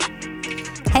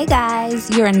Hey guys,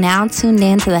 you are now tuned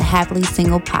in to the Happily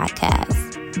Single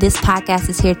podcast. This podcast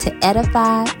is here to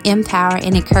edify, empower,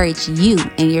 and encourage you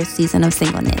in your season of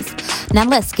singleness. Now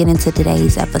let's get into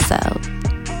today's episode.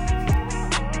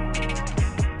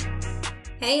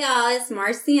 Hey y'all, it's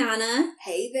Marciana.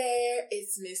 Hey there,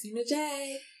 it's Miss Nina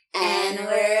J. And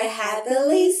we're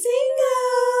happily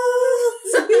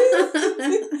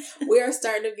single. We are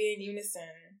starting to be in unison.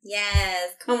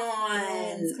 Yes, come on.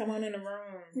 Yes, come on in the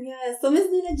room. Yes, so Miss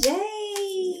Nina J.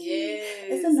 Yes.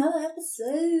 It's another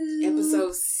episode.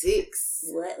 Episode 6.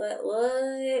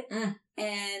 What?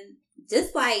 And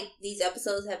just like these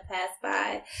episodes have passed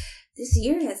by, this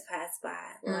year has passed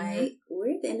by. Mm-hmm. Like,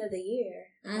 we're at the end of the year.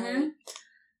 Mm-hmm. Like,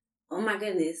 oh my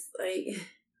goodness. Like,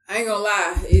 I ain't gonna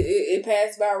lie, it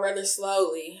passed by rather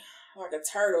slowly, like a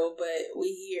turtle, but we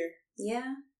here.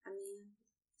 Yeah, I mean,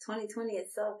 2020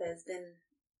 itself has been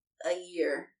a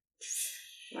year.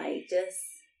 Like, just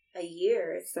a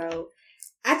year. So,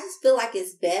 I just feel like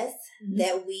it's best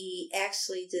that we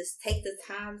actually just take the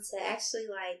time to actually,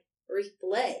 like,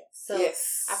 reflect. So,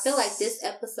 yes. I feel like this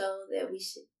episode that we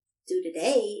should do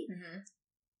today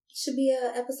should be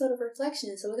an episode of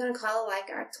reflection. So, we're going to call it, like,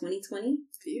 our 2020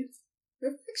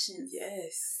 reflections.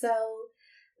 Yes. So,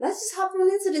 let's just hop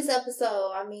on into this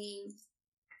episode. I mean,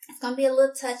 it's going to be a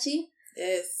little touchy.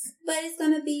 Yes. But it's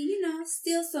going to be,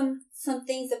 still some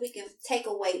things that we can take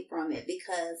away from it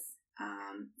because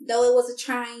though it was a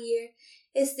trying year,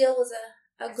 it still was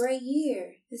a great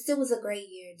year. It still was a great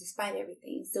year despite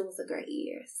everything. It still was a great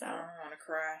year. So I don't want to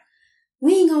cry.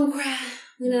 We ain't going to cry.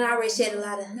 We done already shed a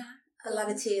lot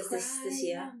of tears this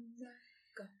year.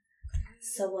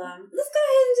 So let's go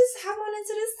ahead and just hop on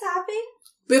into this topic.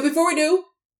 But before we do,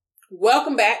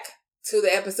 welcome back to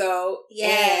the episode.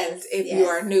 Yes. And if you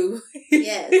are new,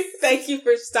 yes. Thank you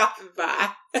for stopping by.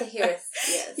 To hear us.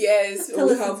 Yes. Yes. To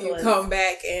We hope you come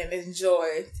back and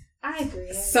enjoy. I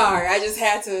agree. Sorry, I just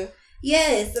had to.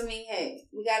 Yes. I mean, hey,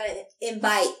 we got to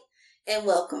invite and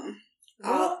welcome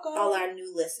all our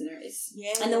new listeners.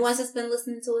 Yes. And the ones that's been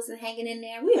listening to us and hanging in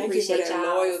there. We appreciate y'all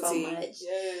loyalty so much.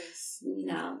 Yes.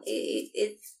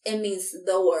 It means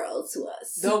the world to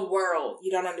us. The world.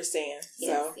 You don't understand.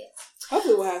 Yes, so yes.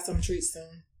 Hopefully we'll have some treats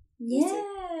soon.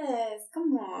 Yes.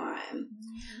 Come on.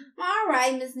 Mm-hmm. All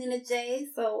right, Miss Nina J.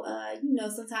 So,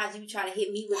 sometimes you try to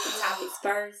hit me with the topics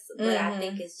first, but I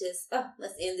think it's just,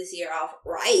 let's end this year off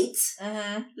right.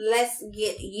 Mm-hmm. Let's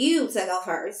get you to go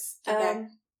first. Okay.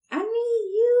 I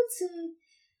need you to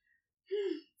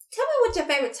tell me what your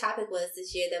favorite topic was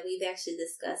this year that we've actually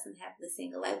discussed in Happily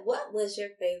Single. Like, what was your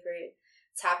favorite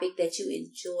topic that you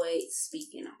enjoyed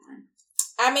speaking on?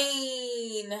 I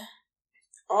mean,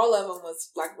 all of them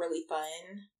was, like, really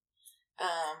fun.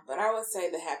 But I would say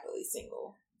the Happily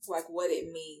Single. Like, what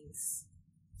it means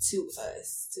to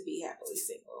us to be happily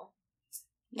single.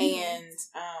 Mm-hmm. And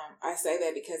I say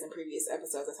that because in previous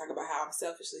episodes I talk about how I'm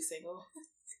selfishly single.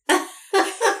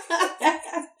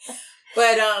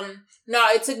 But no,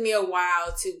 it took me a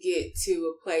while to get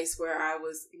to a place where I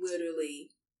was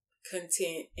literally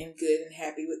content and good and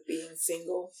happy with being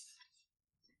single.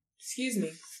 Excuse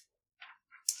me.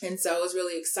 And so it was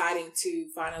really exciting to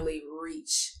finally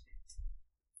reach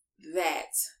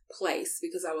that place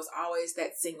because I was always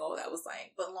that single that was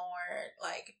like, but Lord,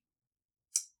 like,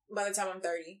 by the time I'm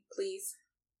 30, please.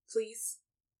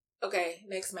 Okay,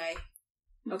 next May.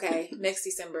 Okay, next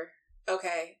December.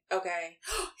 Okay.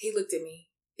 He looked at me.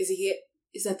 Is he it?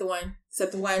 Is that the one?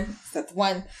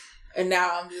 And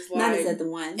now I'm just like... Not is that the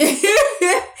one.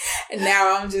 And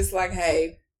now I'm just like,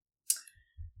 hey...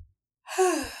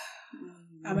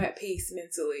 I'm at peace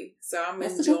mentally. So I'm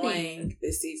enjoying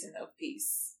this season of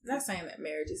peace. Not saying that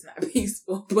marriage is not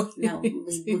peaceful, but... No,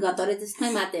 we're going to throw the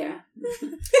disclaimer out there.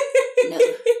 No,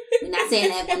 we're not saying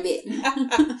that one bit.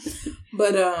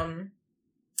 But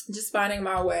just finding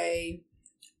my way,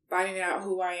 finding out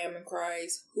who I am in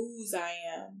Christ, whose I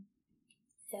am.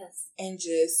 Yes. And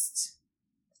just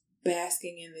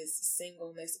basking in this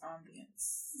singleness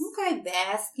ambience. Okay,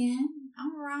 basking.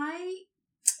 All right.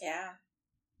 Yeah.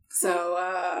 So,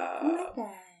 I like that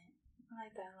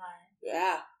a lot.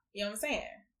 Yeah. You know what I'm saying?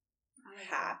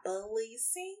 Happily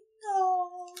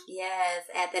single. Yes,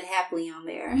 add that happily on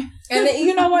there. And then,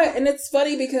 you know what? And it's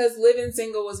funny because Living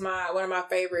Single was one of my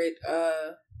favorite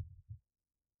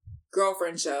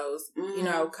girlfriend shows. Mm-hmm. You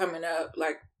know, coming up,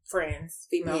 like friends,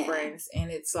 female friends,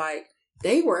 and it's like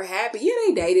they were happy. Yeah,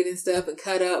 they dated and stuff and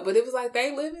cut up, but it was like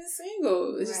they living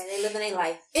single. It's right, they living their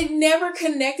life. It never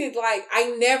connected. Like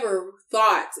I never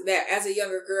thought that as a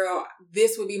younger girl,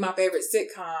 this would be my favorite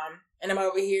sitcom, and I'm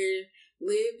over here.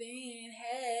 Living,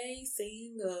 hey,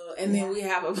 single. And then we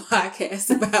have a podcast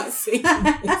about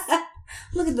singleness.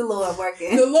 Look at the Lord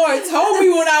working. The Lord told me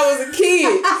when I was a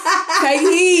kid, take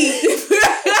heed.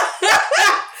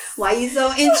 Why you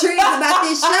so intrigued about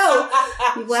this show?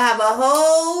 You will have a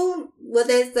whole, what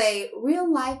they say,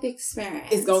 real life experience.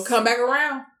 It's going to come back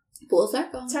around. Full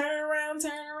circle. Turn around,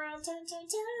 turn.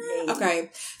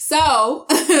 Okay. So,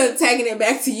 taking it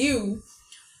back to you.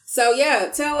 So,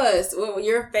 yeah, tell us what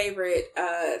your favorite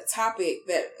topic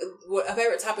a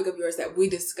favorite topic of yours that we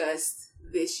discussed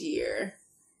this year.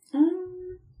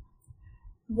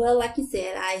 Well, like you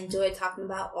said, I enjoyed talking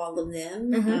about all of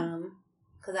them.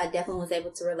 Because I definitely was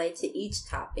able to relate to each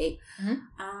topic.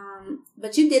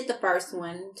 But you did the first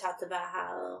one. You talked about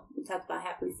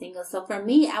happily single. So for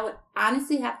me, I would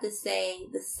honestly have to say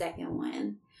the second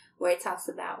one, where it talks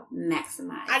about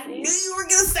maximizing. I knew you were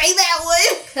going to say that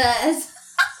one. Because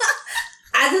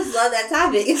I just love that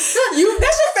topic. That's your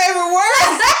favorite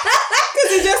word.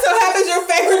 Because it just so happens your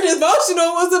favorite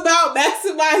devotional was about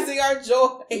maximizing our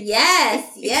joy.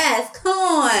 Yes. Come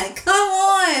on.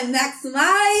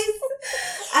 Maximize.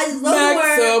 I just love the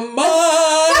word.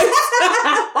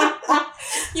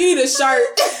 You need a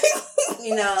shirt.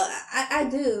 I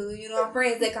do. My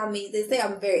friends, they say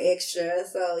I'm very extra.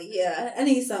 So, yeah, I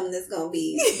need something that's going to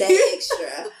be that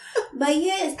extra. But,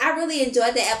 yes, I really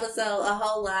enjoyed the episode a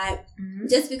whole lot.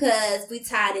 Just because we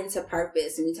tied into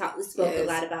purpose. And we spoke a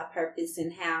lot about purpose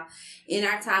and how in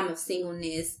our time of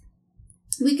singleness,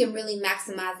 we can really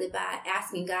maximize it by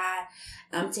asking God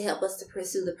to help us to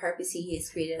pursue the purpose He has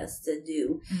created us to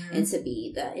do and to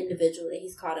be the individual that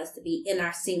He's called us to be in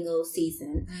our single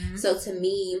season. So to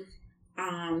me,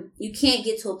 you can't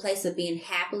get to a place of being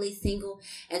happily single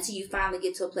until you finally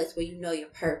get to a place where you know your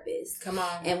purpose. Come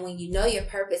on. And when you know your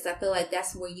purpose, I feel like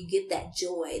that's where you get that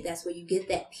joy. That's where you get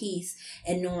that peace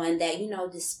and knowing that,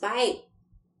 despite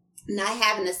not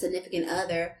having a significant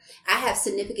other, I have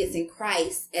significance in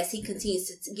Christ as He continues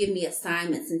to give me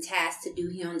assignments and tasks to do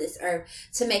here on this earth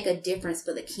to make a difference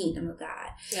for the kingdom of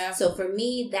God. Yeah. So for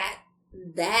me, that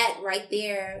right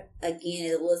there, again,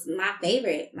 it was my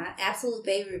absolute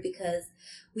favorite, because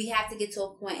we have to get to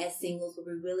a point as singles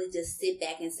where we really just sit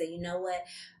back and say, you know what?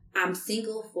 I'm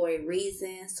single for a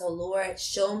reason. So, Lord,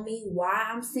 show me why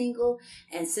I'm single.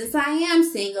 And since I am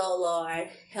single, Lord,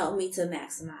 help me to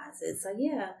maximize it. So,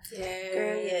 yeah. Yes.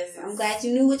 Girl, yes. I'm glad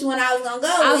you knew which one I was going to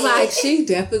go I was with. like, she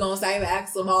definitely going to say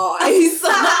maximize.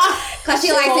 Because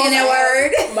she likes saying that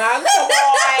word.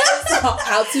 Maximize.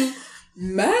 How to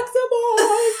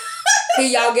maximize.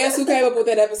 Can y'all guess who came up with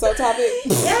that episode topic?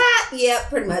 Yeah,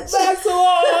 pretty much.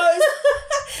 Maximize.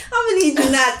 I'm going to need you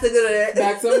not to go there.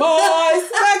 Maximize.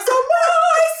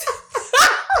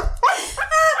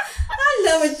 I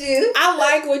love it, you. I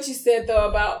like what you said, though,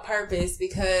 about purpose,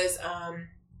 because,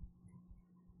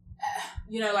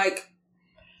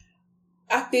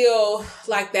 I feel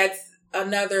like that's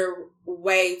another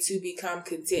way to become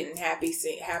content and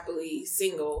happily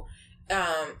single,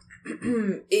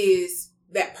 is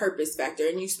that purpose factor.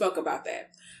 And you spoke about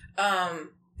that.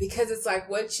 Because it's like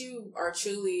what you are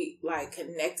truly like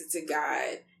connected to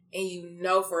God, and you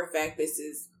know for a fact this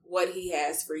is what He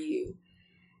has for you.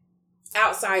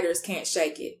 Outsiders can't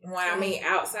shake it. When I mean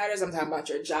outsiders, I'm talking about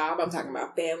your job, I'm talking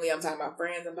about family, I'm talking about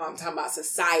friends, I'm talking about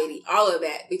society, all of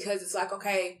that. Because it's like,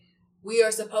 okay, we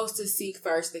are supposed to seek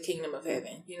first the kingdom of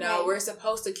heaven. Right. We're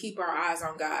supposed to keep our eyes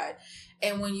on God.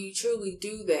 And when you truly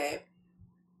do that,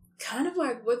 kind of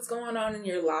like what's going on in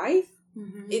your life,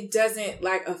 it doesn't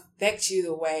like affect you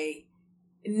the way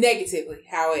negatively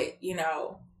how it,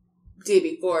 did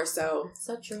before. So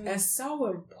true. That's so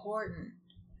important.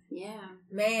 Yeah.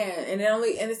 Man. And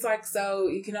it's like, so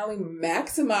you can only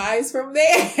maximize from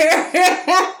there.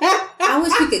 I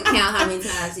wish we could count how many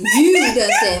times you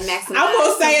just said maximize. I'm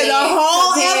going to say it the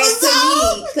whole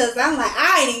episode. Because I'm like,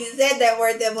 I ain't even said that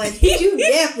word that much. But you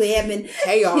definitely have been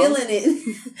killing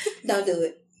it. Don't do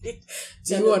it. Do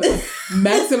you want to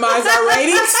maximize our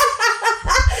ratings?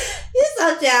 You're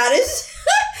so childish.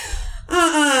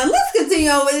 Let's continue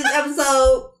on with this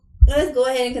episode. Let's go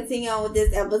ahead and continue on with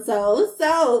this episode.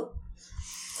 So,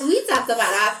 we talked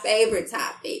about our favorite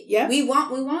topic. Yeah. We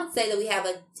won't say that we have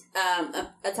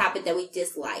a topic that we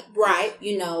dislike. Right.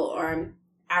 Or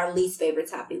our least favorite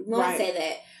topic. We won't say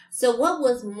that. So, what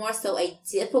was more so a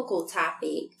difficult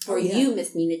topic for you,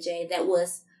 Miss Nina J, that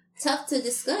was tough to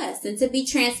discuss and to be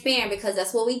transparent, because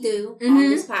that's what we do on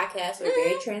this podcast. We're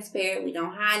very transparent. We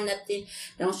don't hide nothing.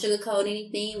 Don't sugarcoat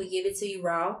anything. We give it to you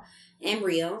raw and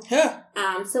real.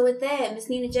 So with that, Miss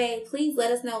Nina J, please let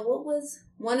us know what was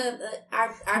one of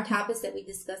our topics that we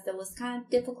discussed that was kind of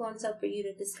difficult and tough for you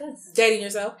to discuss. Dating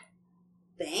yourself.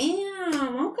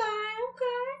 Damn. Okay.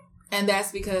 And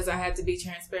that's because I had to be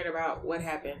transparent about what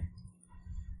happened.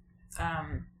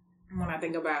 when I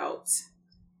think about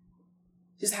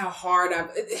just how hard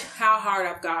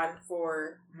I've gotten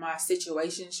for my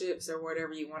situationships or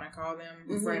whatever you want to call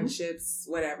them, friendships,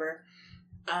 whatever.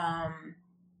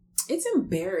 It's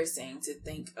embarrassing to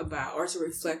think about or to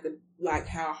reflect like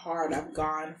how hard I've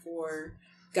gone for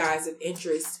guys of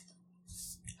interest.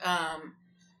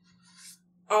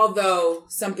 Although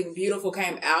something beautiful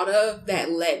came out of that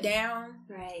letdown,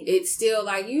 right? It's still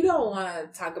like you don't want to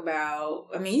talk about.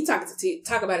 I mean, you talk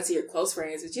about it to your close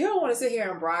friends, but you don't want to sit here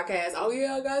and broadcast. Oh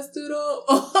yeah, I got stood up.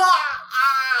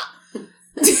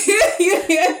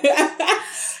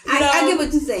 I get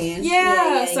what you're saying.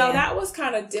 Yeah. So that was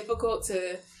kind of difficult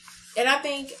to, and I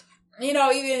think.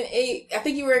 I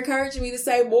think you were encouraging me to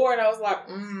say more, and I was like,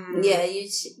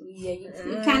 you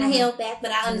kind of held back,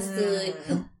 but I understood,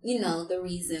 the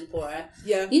reason for it.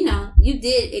 Yeah. You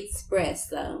did express,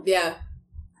 though. Yeah.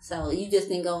 So you just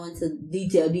didn't go into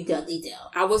detail.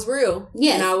 I was real.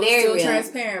 Yeah, and I was very still real.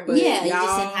 Transparent, but you just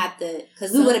didn't have to,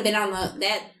 because we would have been on that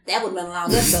would have been a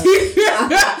long episode.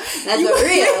 That's for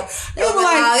real. That would have been a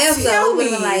long episode. We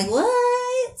would have been like, what?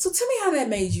 So tell me how that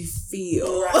made you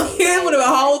feel. Right, it would have been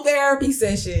a whole therapy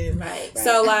session. Right.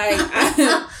 So like,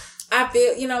 I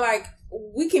feel, like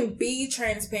we can be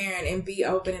transparent and be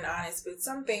open and honest, but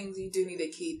some things you do need to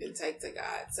keep and take to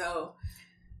God. So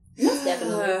most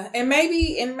definitely. And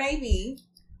maybe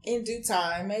in due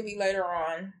time, maybe later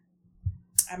on,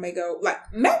 I may go,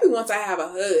 like, maybe once I have a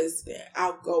husband,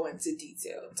 I'll go into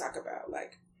detail and talk about,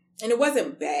 like, and it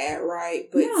wasn't bad, right?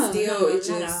 But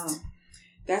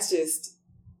that's just,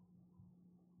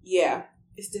 yeah,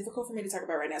 it's difficult for me to talk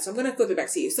about right now. So I'm going to flip it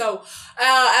back to you. So,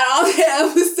 at all the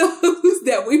episodes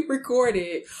that we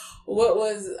recorded, what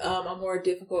was a more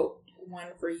difficult one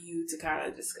for you to kind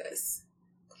of discuss?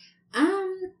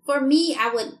 For me, I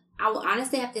would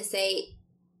honestly have to say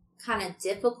kind of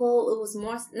difficult. It was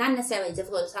more, not necessarily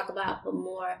difficult to talk about, but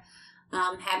more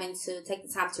having to take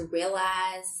the time to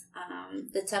realize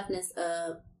the toughness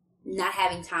of not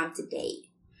having time to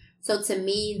date. So to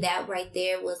me, that right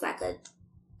there was like a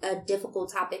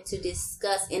difficult topic to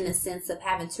discuss in the sense of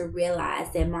having to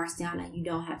realize that, Marciana, you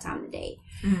don't have time to date.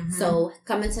 Mm-hmm. So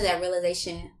coming to that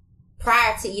realization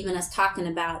prior to even us talking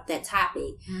about that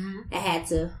topic, I had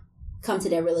to come to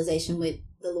that realization with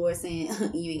the Lord saying,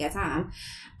 you ain't got time.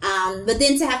 But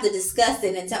then to have to discuss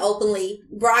it and to openly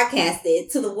broadcast it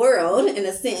to the world, in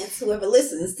a sense, whoever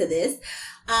listens to this,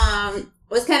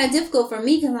 was kind of difficult for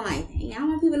me because I'm like, dang, I don't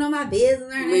want people to know my business.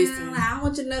 Like, I don't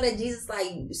want you to know that Jesus,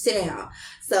 like, sit down.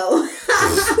 So,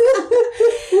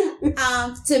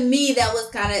 to me, that was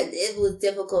it was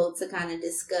difficult to kind of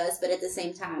discuss, but at the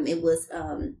same time, it was,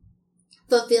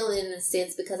 fulfilling in a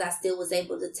sense because I still was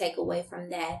able to take away from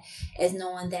that as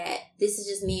knowing that this is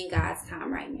just me and God's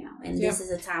time right now. And this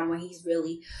is a time where he's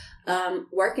really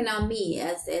working on me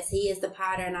as he is the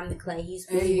potter and I'm the clay. He's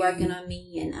really working on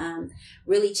me and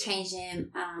really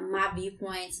changing my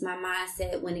viewpoints, my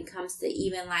mindset when it comes to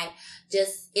even like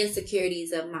just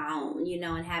insecurities of my own,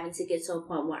 and having to get to a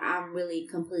point where I'm really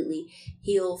completely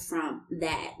healed from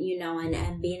that,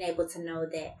 and being able to know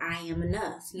that I am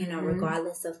enough,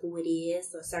 regardless of who it is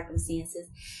or circumstances,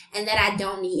 and that I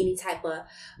don't need any type of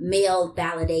male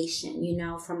validation,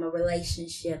 from a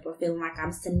relationship or feeling like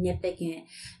I'm significant,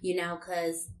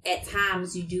 because at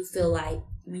times you do feel like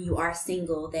when you are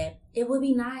single that it would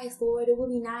be nice, Lord, it would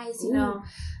be nice,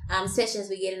 especially as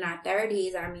we get in our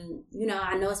 30s. I mean,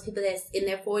 I know it's people that's in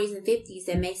their 40s and 50s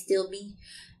that may still be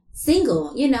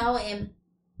single, and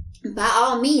by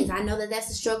all means, I know that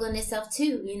that's a struggle in itself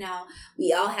too.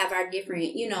 We all have our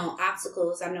different,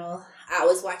 obstacles. I know I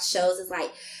always watch shows. It's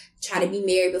like, try to be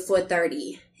married before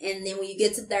 30. And then when you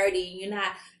get to 30, you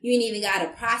ain't even got a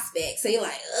prospect. So you're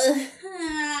like,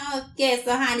 okay,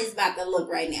 so how this about to look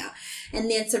right now? And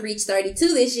then to reach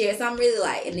 32 this year. So I'm really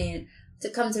like, and then to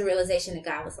come to the realization that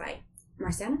God was like,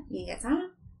 Marciana, you ain't got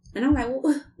time? And I'm like,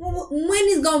 well, when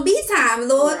is going to be time,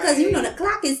 Lord? Because, the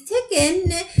clock is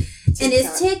ticking. And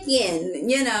it's ticking,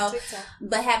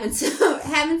 but having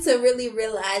to really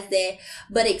realize that,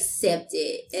 but accept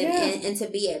it and to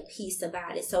be at peace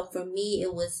about it. So for me,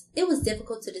 it was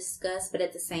difficult to discuss, but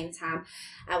at the same time,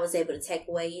 I was able to take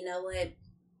away, you know what?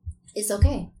 It's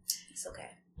okay. It's okay.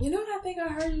 You know what I think I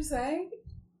heard you say?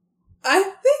 I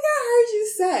think I heard you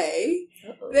say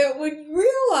that when you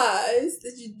realized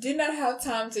that you did not have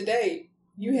time to date,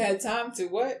 you had time to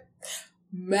what?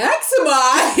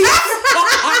 Maximize.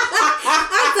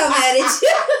 I'm so mad at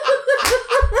you.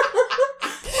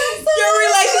 Your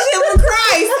relationship with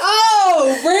Christ.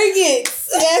 Oh, bring it.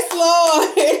 Yes,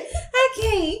 Lord. I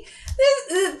can't.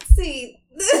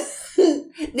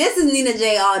 This is Nina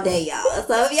J all day, y'all.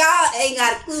 So if y'all ain't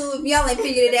got a clue, if y'all ain't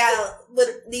figured it out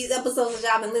with these episodes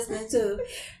that y'all been listening to.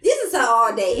 This is her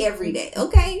all day, every day.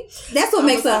 Okay, that's what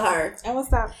makes her her. I'm gonna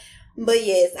stop. But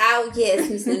yes,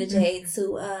 Miss Nina J,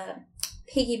 to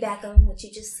piggyback on what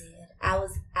you just said.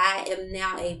 I am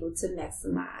now able to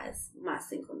maximize my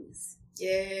singleness.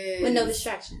 Yes. With no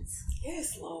distractions.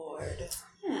 Yes, Lord.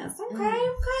 Yes. Okay.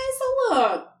 So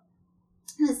look,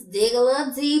 let's dig a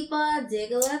little deeper.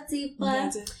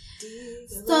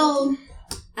 So,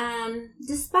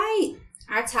 despite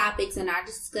our topics and our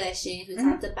discussions, we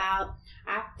talked about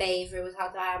our favorite, we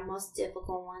talked about our most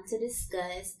difficult one to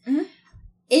discuss.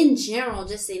 In general,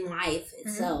 just in life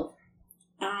itself,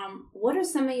 what are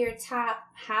some of your top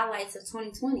highlights of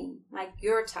 2020? Like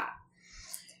your top?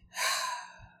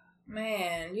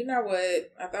 Man, you know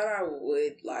what? I thought I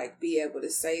would be able to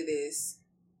say this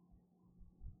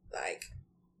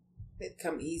it'd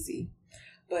come easy,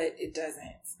 but it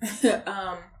doesn't.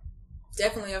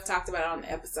 Definitely I've talked about it on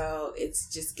the episode. It's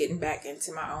just getting back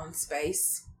into my own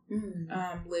space,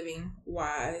 living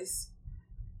wise.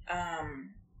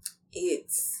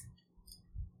 It's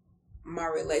my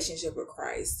relationship with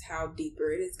Christ, how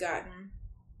deeper it has gotten.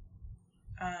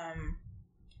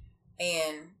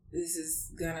 And this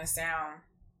is gonna sound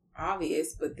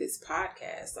obvious, but this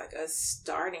podcast, us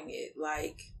starting it,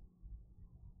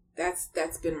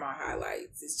 that's been my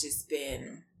highlights. It's just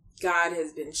been, God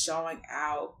has been showing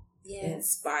out in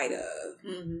spite of.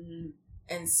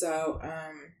 And so,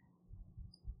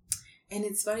 and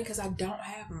it's funny because I don't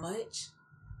have much.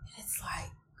 And it's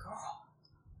girl.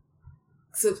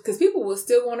 So, because people will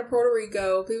still going to Puerto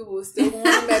Rico, people will still going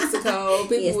to Mexico,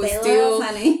 people will still,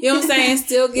 you know what I'm saying,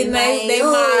 still getting their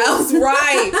miles,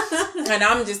 right? And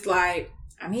I'm just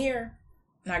I'm here,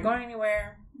 not going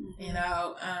anywhere, you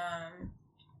know.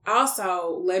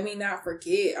 Also, let me not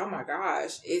forget, oh my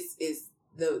gosh, it's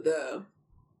the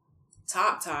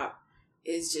top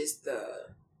is just the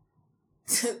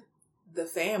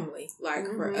family,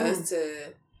 for us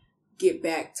to get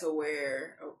back to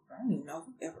where, I don't even know if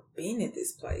I've ever been at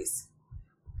this place.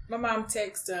 My mom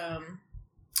texted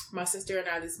my sister and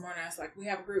I this morning. I was like, we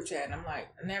have a group chat. And I'm like,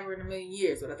 never in a million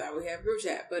years would I thought we'd have a group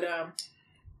chat. But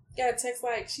got a text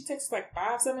she texts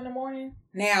 5-7 in the morning.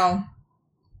 Now,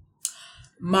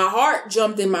 my heart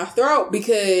jumped in my throat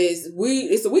because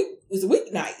it's a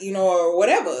weeknight, you know, or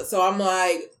whatever. So I'm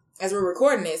as we're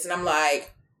recording this, and I'm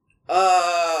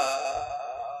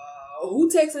who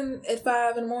texting at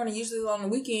 5 in the morning? Usually on the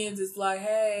weekends, it's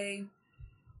hey,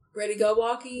 ready to go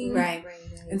walking? Right.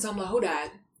 And so I'm who died?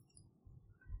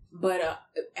 But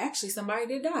actually, somebody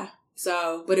did die.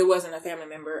 So, but it wasn't a family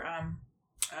member.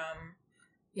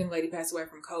 Young lady passed away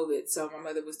from COVID. So my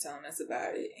mother was telling us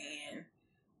about it, and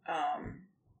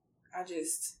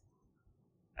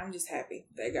I'm just happy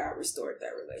that God restored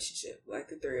that relationship.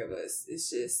 The three of us. It's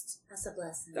just, that's a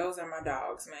blessing. Those are my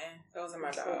dogs, man. Those are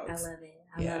my dogs. I love it.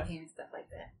 I love hearing stuff like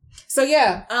that. So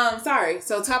yeah, sorry.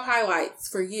 So top highlights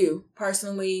for you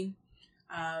personally.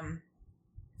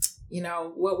 You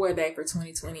know, what were they for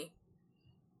 2020?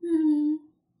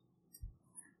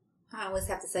 I always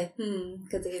have to say,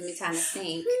 because it gives me time to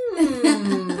think.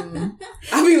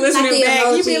 I be listening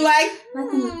back. You be like the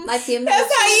emoji.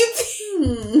 That's how you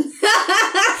think.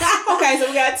 Okay, so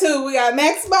we got two. We got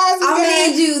Max Bars. I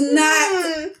need you not.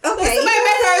 Okay. Somebody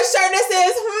make her a shirt that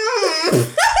says,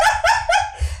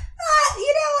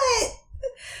 you know what?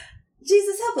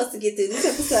 Jesus, help us to get through this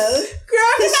episode.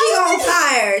 Girl, because she on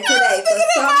fire today for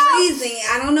some reason.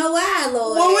 I don't know why,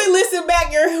 Lord. When we listen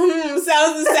back, your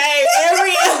sounds the same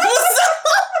every episode.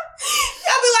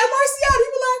 Y'all be like, Marcial, you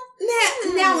be like,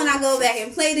 now when I go back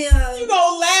and play them, you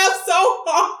gonna laugh so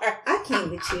hard. I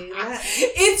can't with you.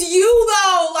 It's you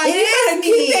though. You gotta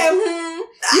keep that.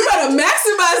 You gotta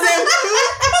maximize that.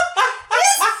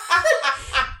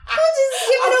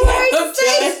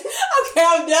 Okay,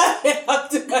 I'm done.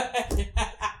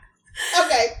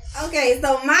 Okay, so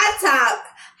my top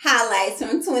highlights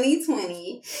from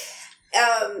 2020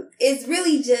 is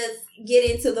really just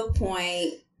getting to the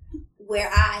point where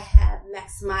I have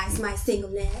maximized my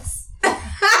singleness.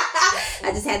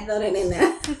 I just had to throw that in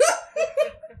there.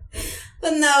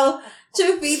 But no,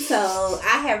 truth be told,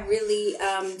 I have really,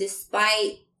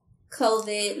 despite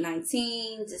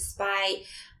COVID-19, despite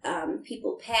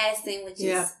people passing, which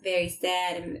is very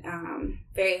sad and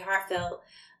very heartfelt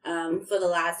for the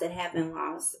lives that have been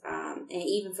lost, and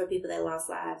even for people that lost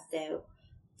lives that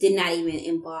did not even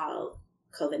involve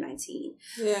COVID-19.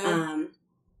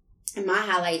 And my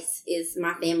highlights is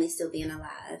my family still being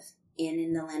alive and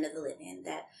in the land of the living.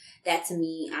 That to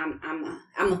me, I'm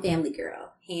a family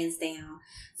girl, hands down.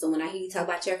 So when I hear you talk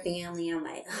about your family, I'm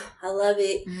like, I love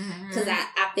it, because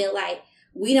I feel like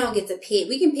we don't get to pick.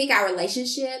 We can pick our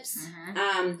relationships,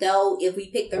 though if we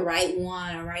pick the right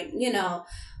one,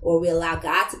 or we allow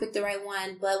God to pick the right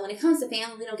one. But when it comes to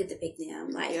family, we don't get to pick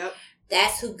them. Like,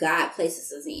 that's who God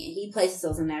places us in. He places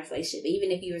us in that relationship.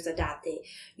 Even if you was adopted,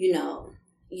 you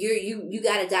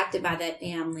got adopted by that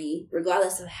family,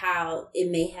 regardless of how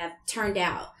it may have turned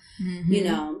out,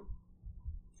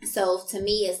 So to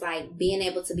me, it's like being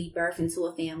able to be birthed into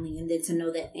a family and then to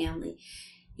know that family.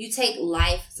 You take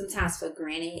life sometimes for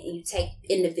granted, and you take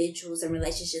individuals and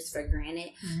relationships for granted.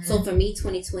 So for me,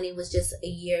 2020 was just a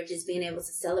year of just being able to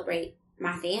celebrate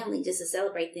my family, just to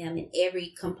celebrate them in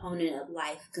every component of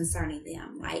life concerning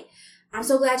them. Like, I'm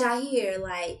so glad y'all here.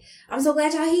 Like, I'm so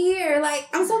glad y'all here. Like,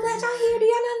 I'm so glad y'all here. Do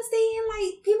y'all understand?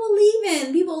 Like,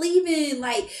 people leaving,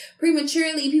 like,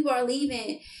 prematurely, people are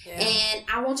leaving. Yeah. And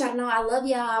I want y'all to know I love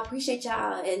y'all, appreciate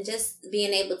y'all, and just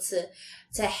being able to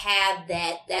have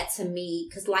that to me,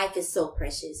 because life is so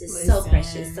precious. It's so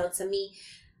precious. So to me,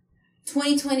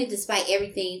 2020, despite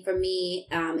everything for me,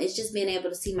 it's just being able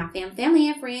to see my family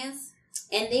and friends.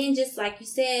 And then just like you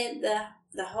said,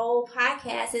 the whole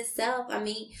podcast itself. I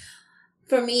mean,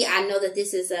 for me, I know that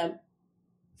this is a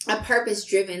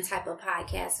purpose-driven type of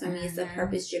podcast. For me, it's a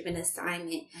purpose-driven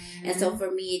assignment. And so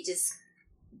for me, it just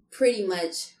pretty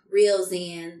much reels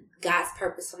in God's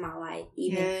purpose for my life,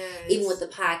 even with the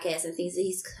podcast and things that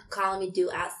He's calling me to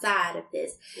do outside of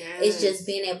this. It's just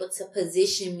being able to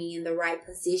position me in the right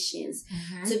positions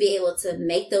to be able to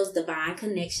make those divine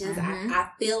connections. I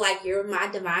feel like you're my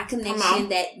divine connection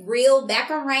that reeled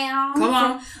back around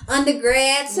from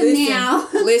undergrad to now.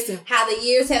 How the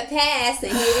years have passed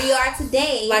and here we are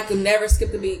today. Like we never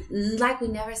skipped a beat.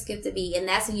 And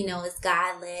that's when you know it's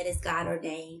God led, it's God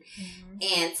ordained.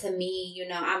 And to me,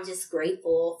 I'm just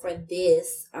grateful for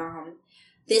this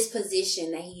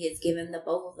position that He has given the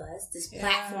both of us, this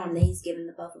platform that He's given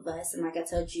the both of us. And like I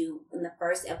told you in the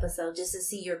first episode, just to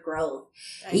see your growth,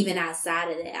 even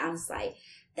outside of that, I was like,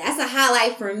 that's a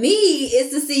highlight for me,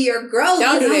 is to see your growth.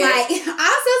 Don't do that. I'm like,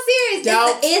 I'm so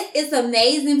serious. It's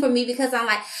amazing for me, because I'm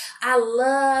like, I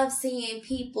love seeing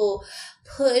people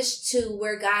push to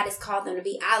where God has called them to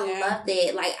be. I love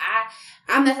that. Like,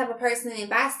 I'm that type of person. If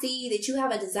I see that you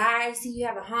have a desire, see you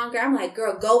have a hunger, I'm like,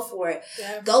 girl, go for it.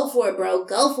 Go for it, bro.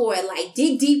 Go for it. Like,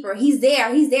 dig deeper. He's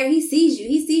there. He sees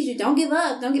you. Don't give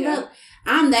up.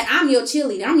 I'm your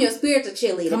cheerleader. I'm your spiritual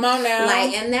cheerleader. Come on now.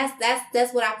 Like, and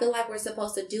that's what I feel like we're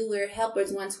supposed to do. We're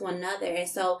helpers one to another. And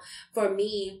so for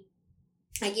me,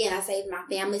 again, I say my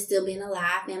family still being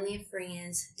alive, family and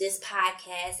friends, this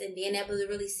podcast, and being able to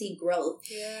really see growth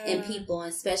in people,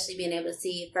 and especially being able to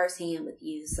see it firsthand with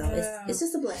you. So it's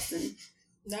just a blessing.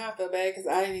 Now I feel bad because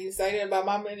I didn't even say that about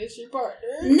my ministry partner.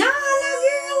 No,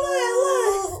 girl,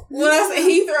 what? When I say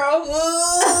he throw,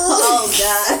 oh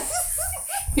God,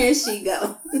 here she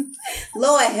go.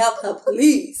 Lord help her,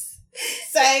 please.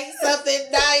 Say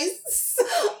something nice.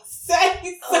 Say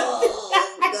something. Oh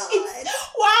God.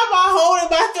 Why am I holding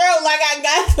my throat like I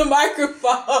got the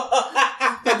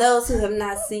microphone? For those who have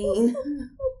not seen,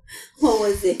 what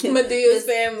was it? Medea's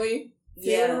family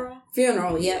funeral.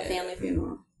 Yeah, family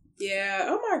funeral. Yeah.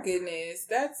 Oh my goodness.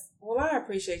 I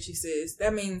appreciate you, sis.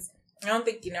 That means, I don't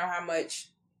think you know how much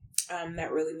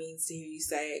that really means to hear you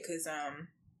say it, because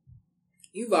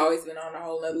you've always been on a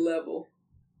whole nother level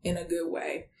in a good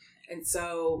way. And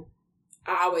so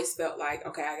I always felt like,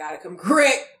 okay, I gotta come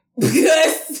correct,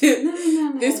 because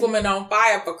this woman on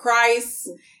fire for Christ.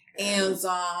 And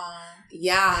like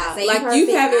you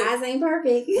haven't, eyes ain't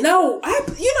perfect. No,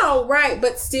 right,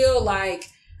 but still, like,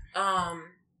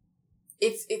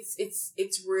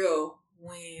 it's real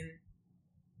when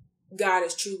God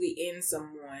is truly in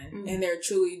someone and they're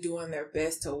truly doing their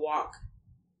best to walk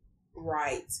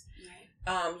right.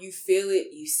 You feel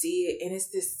it, you see it, and it's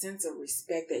this sense of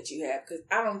respect that you have. Because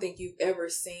I don't think you've ever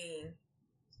seen,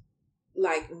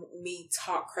 like, me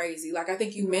talk crazy. Like, I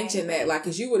think you mentioned that, like,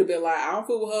 because you would have been like, I don't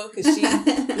fool with her, because she, you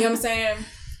know what I'm saying?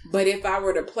 But if I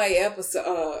were to play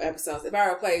episodes, if I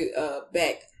were to play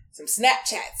back some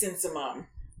Snapchats and some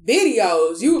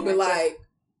videos, you would be like,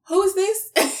 who is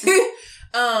this?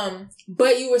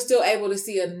 But you were still able to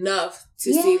see enough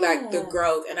to see, like, the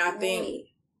growth. And I think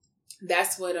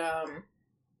that's what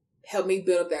helped me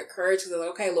build up that courage, because I was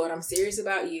like, okay, Lord, I'm serious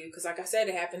about you, because like I said,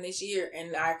 it happened this year,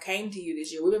 and I came to you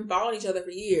this year. We've been following each other for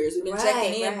years. We've been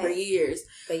checking in for years.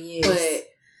 But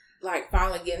like,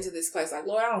 finally getting to this place, like,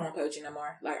 Lord, I don't want to play with you no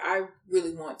more. Like, I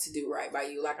really want to do right by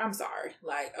you. Like, I'm sorry.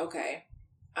 Like, okay.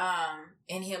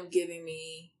 And Him giving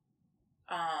me,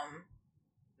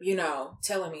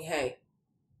 telling me, hey,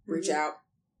 reach out,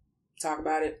 talk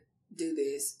about it, do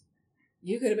this.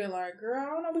 You could have been like, girl, I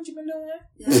don't know what you've been doing.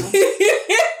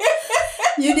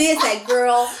 You did say,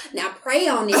 girl, now pray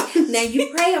on it. Now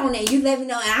you pray on it. You let me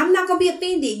know. And I'm not going to be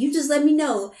offended. You just let me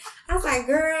know. I was like,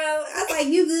 girl,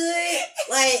 you good?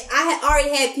 Like, I had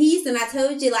already had peace, and I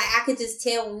told you, like, I could just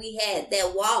tell when we had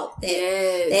that walk that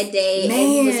day, Man. and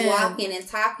we was walking and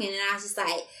talking, and I was just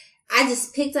like, I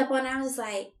just picked up on it. I was just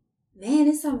like, man,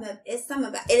 it's something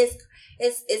about it.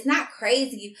 It's not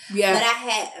crazy, but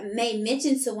I had made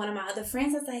mention to one of my other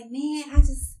friends. I was like, man, I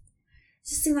just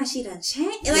seem like she done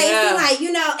changed. Like, it seemed like,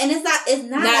 you know, and it's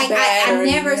not like I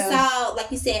never saw,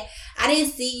 like you said, I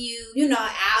didn't see you,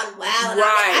 out and wild.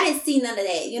 Right. I didn't see none of that.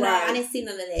 I didn't see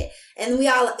none of that. And we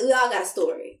all got a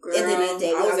story. Girl, at the end of the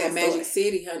day, I was at Magic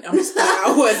City, honey. I'm just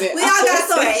I wasn't. We all got a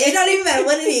story. It don't even matter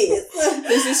what it is.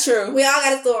 This is true. We all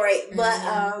got a story.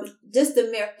 But just the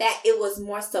mere fact, it was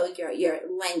more so your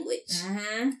language.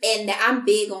 Mm-hmm. And I'm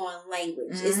big on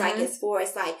language. Mm-hmm. It's like, as far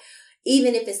as like,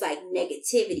 even if it's like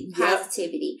negativity,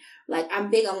 positivity, like I'm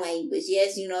big on language.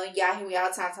 Yes, y'all hear me all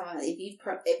the time talking about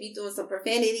if you doing some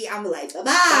profanity, I'm like,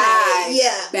 bye-bye.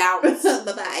 Yeah. Bounce.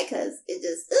 Bye-bye, because it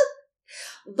just,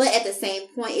 But at the same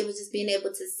point, it was just being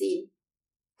able to see,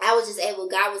 God was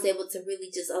able to really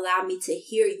just allow me to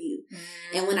hear you.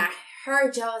 Mm-hmm. And when I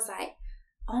heard you, I was like,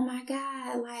 oh my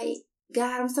God, like,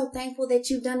 God, I'm so thankful that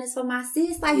you've done this for my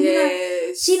sis. Like,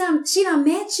 she done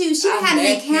met you. She done had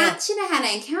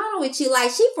an encounter with you.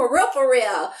 Like, she for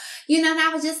real. And I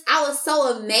was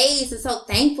so amazed and so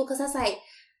thankful, because I was like,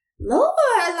 Lord,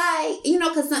 like,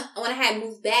 because when I had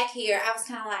moved back here, I was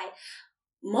kind of like,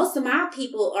 most of my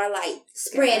people are like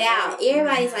spread out.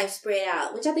 Everybody's like spread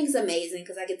out, which I think is amazing,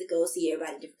 because I get to go see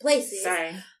everybody in different places.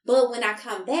 Sorry. But when I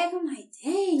come back, I'm like,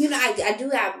 dang, I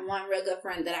do have one real good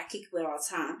friend that I kick with all the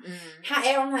time. Mm.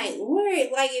 However, I'm like,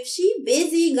 Lord, like, if she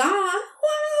busy, gone, why am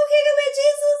I kick it with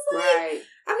Jesus? Like, right.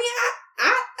 I mean,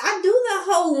 I do the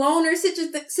whole loner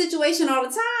situation all the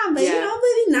time, but it'd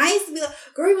be nice to be like,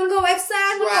 girl, you want to go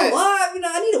exercise? You want to go walk?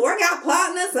 I need a workout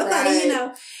partner, somebody,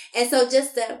 And so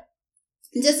just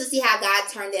to see how God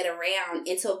turned that around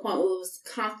into a point where it was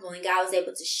comfortable, and God was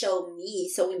able to show me.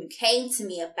 So when you came to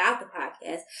me about the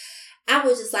podcast, I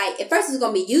was just like, at first it was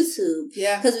going to be YouTube.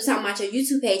 Yeah. Because we were talking about your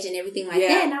YouTube page and everything like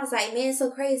that. And I was like, man, it's so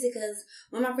crazy, because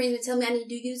when my friends would tell me I need to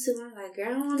do YouTube, I was like, girl,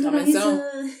 I don't do no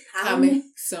YouTube. Coming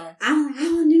soon. I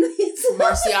don't do no YouTube.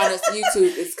 Marciana's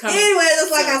YouTube is coming. Anyway,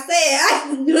 just like I said, I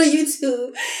don't do no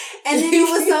YouTube. And then it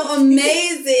was so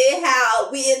amazing how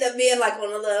we ended up being like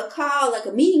on a little call, like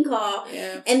a meeting call.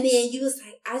 Yeah. And then you was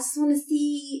like, I just want to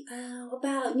see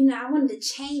about, I wanted to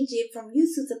change it from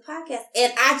YouTube to podcast.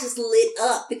 And I just lit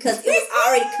up, because it was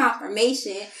already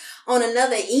confirmation on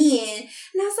another end.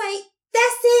 And I was like,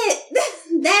 that's it.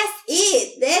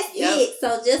 That's it.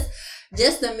 So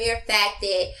just the mere fact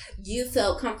that you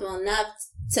felt comfortable enough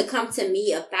to come to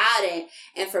me about it,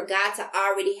 and for God to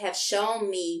already have shown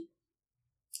me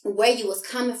where you was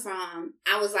coming from,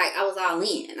 I was all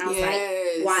in. I was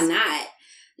like, why not?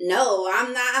 No,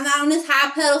 I'm not on this high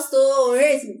pedestal.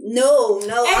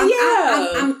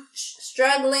 I'm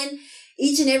struggling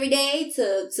each and every day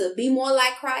to be more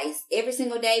like Christ every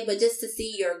single day, but just to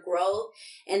see your growth,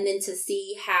 and then to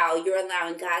see how you're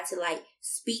allowing God to like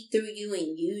speak through you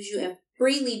and use you and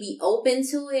freely be open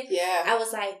to it. Yeah. I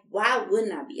was like, why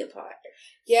wouldn't I be a part?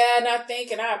 Yeah, and I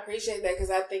appreciate that,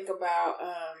 because I think about,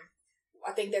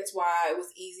 I think that's why it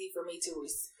was easy for me to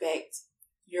respect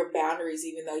your boundaries,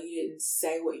 even though you didn't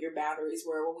say what your boundaries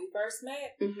were when we first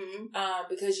met. Mm-hmm.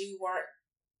 Because you weren't,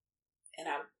 and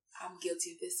I'm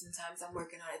guilty of this sometimes. I'm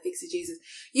working on it. Fix it, Jesus.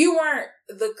 You weren't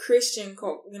the Christian,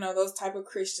 those type of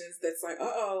Christians that's like,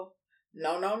 no.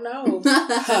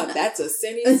 That's a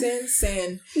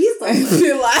sin. You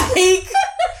feel like,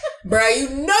 bro,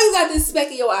 you got this speck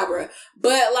in your eyebrow.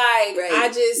 But like, right.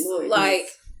 I just Lord, like,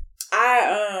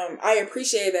 yes. I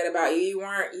appreciate that about you. You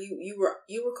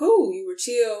were cool. You were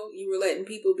chill. You were letting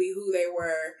people be who they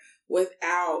were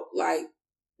without like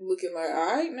looking like,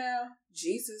 all right now,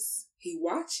 Jesus, he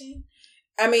watching.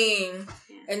 I mean,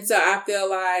 and so I feel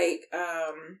like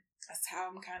that's how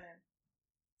I'm kind of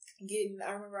getting.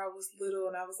 I remember I was little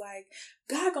and I was like,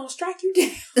 God gonna strike you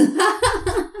down.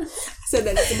 I said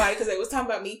that to somebody because they was talking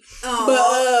about me. Aww.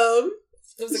 But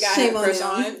it was a guy I had a crush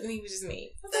on, and he was just mean.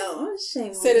 Oh,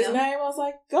 shame. Said his name. I was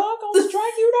like, God gonna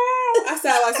strike you down. I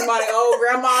sound like somebody old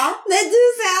grandma. That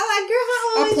do sound like grandma.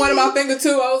 I pointed my finger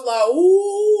too. I was like,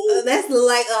 ooh. That's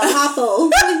like a hoppo.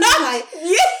 Like,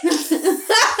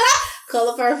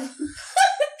 color purple.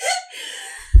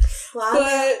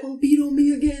 But don't beat on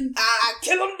me again. I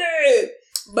kill him dead.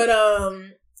 But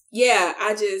yeah,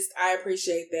 I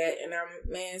appreciate that, and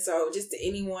man. So just to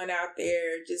anyone out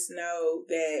there, just know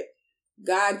that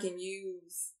God can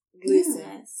use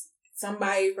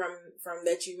somebody from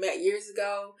that you met years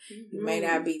ago. Mm-hmm. You may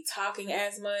not be talking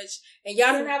as much, and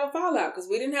y'all didn't have a fallout because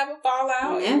we didn't have a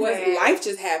fallout. It was life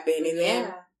just happened, and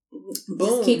then boom,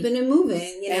 just keeping it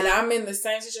moving. You know? And I'm in the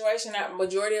same situation.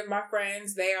 Majority of my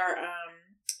friends, they are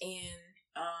in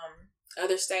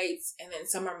other states, and then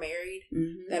some are married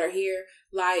that are here.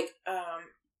 Like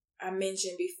I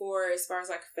mentioned before, as far as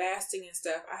like fasting and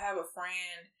stuff, I have a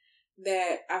friend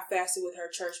that I fasted with her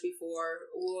church before.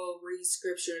 We'll read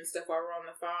scripture and stuff while we're on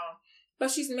the phone.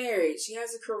 But she's married. She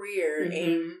has a career,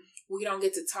 and we don't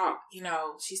get to talk. You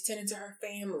know, she's tending to her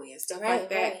family and stuff like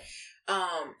that.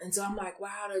 Right. And so I'm like,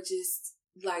 wow, to just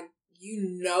like,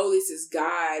 this is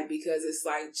God, because it's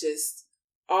like just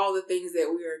all the things that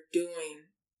we are doing,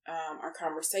 our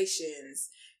conversations,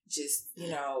 just,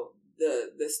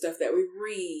 the stuff that we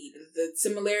read, the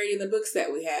similarity in the books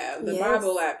that we have, the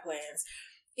Bible app plans.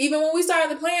 Even when we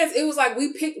started the plans, it was like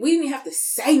we didn't even have to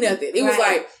say nothing. It was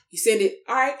like, you send it,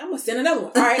 all right, I'm going to send another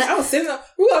one. All right, I'm going to send another.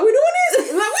 We're like, we doing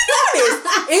this? Like, we doing this.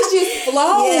 It's just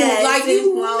flows. Yeah, like, it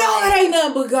ain't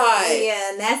nothing but God.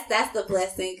 Yeah, and that's the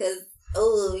blessing, because,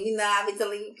 I be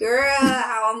telling you, girl,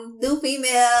 I don't do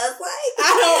females. Like,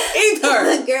 I don't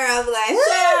either. Girl, I'm like,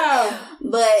 yeah.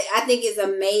 But I think it's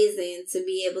amazing to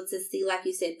be able to see, like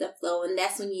you said, the flow. And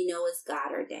that's when you know it's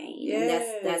God ordained. Yes.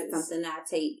 And that's something I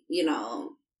take,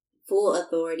 full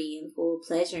authority and full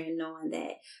pleasure in knowing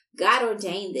that God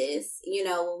ordained this,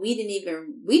 when we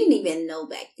didn't even know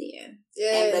back then.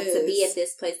 Yes. But to be at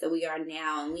this place that we are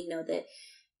now, and we know that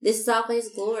this is all for His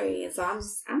glory. And so I'm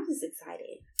just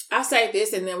excited. I'll say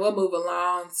this and then we'll move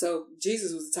along. So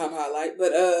Jesus was the top highlight,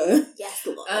 but yes,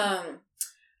 Lord.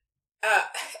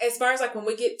 As far as like when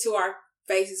we get to our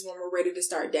phases when we're ready to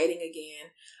start dating again,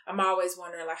 I'm always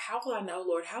wondering, like, how will I know,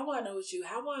 Lord? How will I know it's you?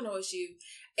 How will I know it's you?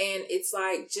 And it's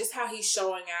like just how He's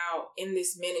showing out in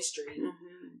this ministry.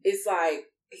 Mm-hmm. It's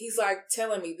like He's like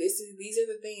telling me these are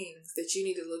the things that you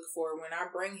need to look for when I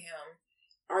bring Him.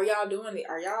 Are y'all doing it?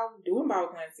 Are y'all doing Bible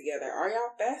plans together? Are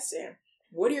y'all fasting?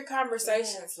 What are your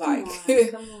conversations like?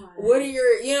 Come on. What are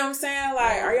your, you know what I'm saying?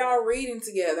 Like, are y'all reading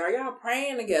together? Are y'all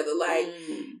praying together? Like,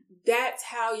 that's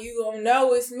how you gonna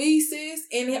know it's me, sis.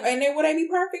 And then would they be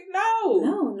perfect? No.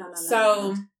 No.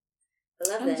 So, I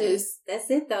love that. That's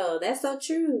it, though. That's so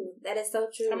true. That is so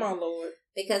true. Come on, Lord.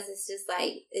 Because it's just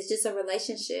a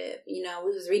relationship. We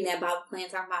was reading that Bible plan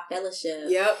talking about fellowship.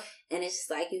 Yep. And it's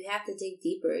just like you have to dig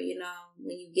deeper,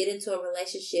 When you get into a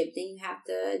relationship, then you have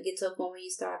to get to a point where you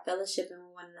start fellowshipping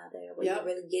with one another, where you're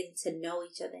really getting to know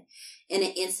each other in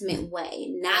an intimate way.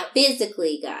 Not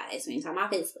physically, guys. We ain't talking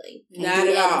about physically. Not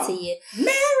at all. Until you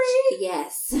married.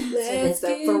 Yes. So there's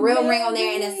a for real ring on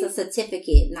there, and it's a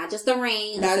certificate. Not just a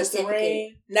ring. Not just a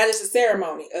ring. Not just a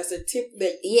ceremony. A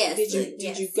certificate. Yes. Did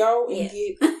you go and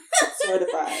get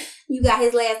certified? You got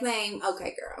his last name?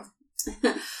 Okay, girl.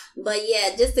 But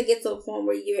yeah, just to get to a point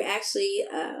where you're actually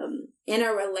in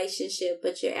a relationship,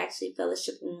 but you're actually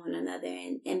fellowshipping with one another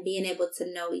and being able to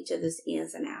know each other's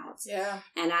ins and outs. Yeah.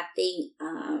 And I think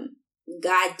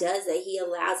God does that. He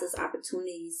allows us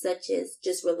opportunities such as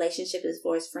just relationships as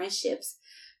far as friendships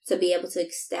to be able to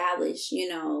establish,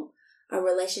 a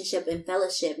relationship and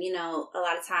fellowship. A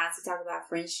lot of times we talk about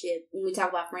friendship. When we talk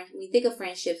about friendship, when we think of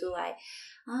friendships, we're like,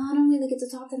 I don't really get to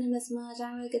talk to them as much. I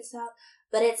don't really get to talk.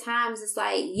 But at times, it's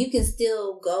like you can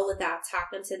still go without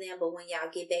talking to them. But when y'all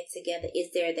get back together, is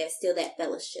there still that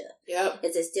fellowship? Yep.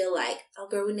 Is it still like, oh,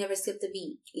 girl, we never skipped a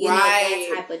beat? Right.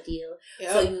 That type of deal.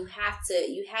 Yep. So you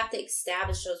have to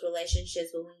establish those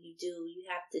relationships. But when you do, you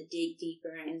have to dig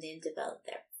deeper and then develop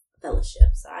that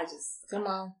fellowship. So I just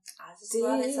love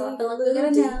it. So I feel like we're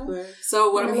gonna know.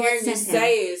 So what I'm hearing you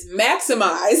say is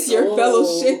maximize your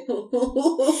fellowship.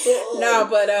 No,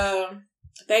 but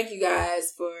thank you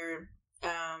guys for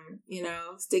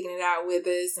sticking it out with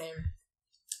us, and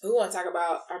we want to talk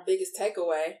about our biggest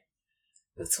takeaway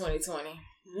of 2020.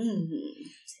 Mm-hmm.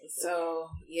 So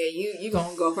yeah, you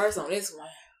gonna go first on this one.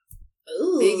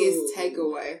 Ooh. Biggest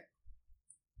takeaway.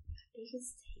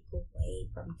 Biggest takeaway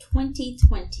from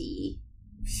 2020.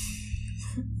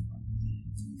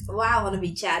 Well, I want to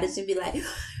be childish and be like, maximize.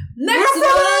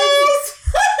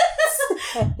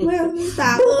 Well,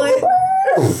 stop, Lord.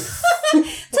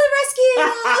 To the rescue.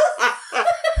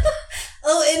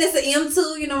 Oh, and it's an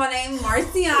M2. You know my name,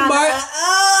 Marciana.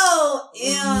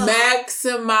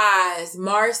 Maximize.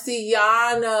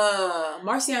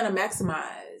 Marciana,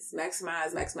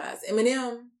 maximize.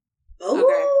 Eminem. Oh,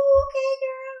 okay,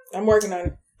 girl. I'm working on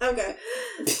it. Okay.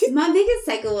 My biggest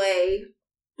takeaway.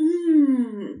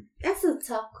 That's a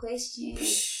tough question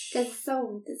because it's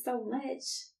so much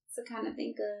to kind of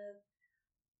think of.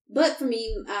 But for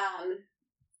me,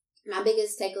 my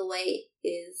biggest takeaway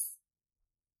is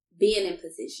being in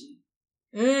position.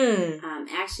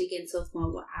 Actually getting to a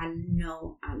point where I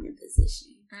know I'm in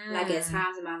position. Like at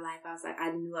times in my life, I was like,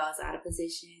 I knew I was out of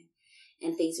position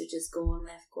and things were just going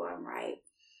left, going right.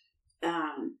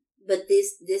 But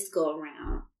this go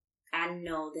around, I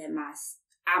know that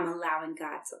I'm allowing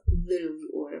God to literally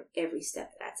order every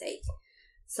step that I take.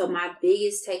 So my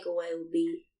biggest takeaway would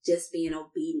be just being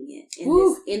obedient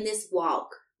in this walk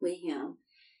with Him,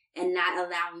 and not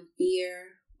allowing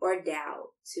fear or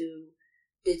doubt to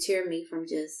deter me from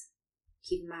just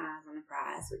keeping my eyes on the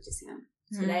prize, which is Him.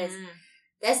 So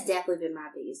that's definitely been my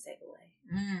biggest takeaway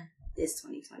this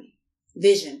 2020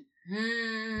 vision.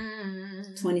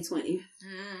 2020.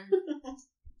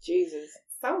 Jesus.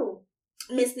 So,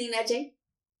 Miss Nina J,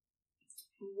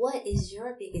 what is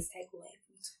your biggest takeaway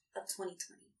of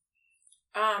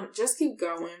 2020? Just keep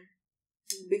going,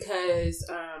 because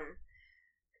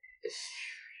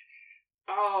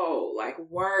like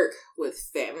work with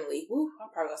family. Woo, I'm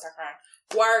probably gonna start crying.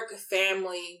 Work,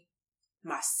 family,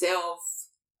 myself.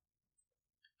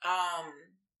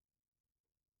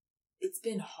 It's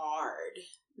been hard.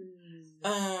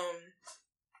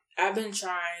 I've been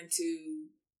trying to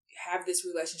have this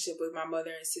relationship with my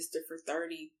mother and sister for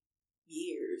 30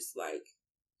 years, like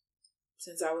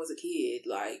since I was a kid.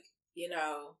 Like, you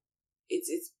know,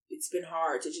 it's been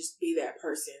hard to just be that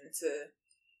person, to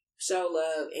show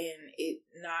love and it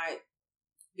not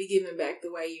be given back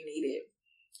the way you need it.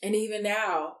 And even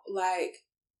now, like,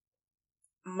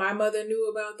 my mother knew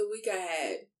about the week I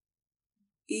had.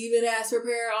 Even asked for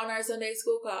prayer on our Sunday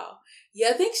school call.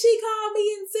 You think she called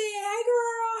me and said, "Hey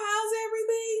girl, how's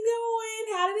everything going?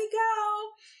 How did it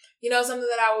go?" You know, something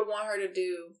that I would want her to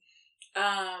do.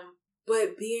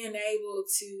 But being able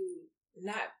to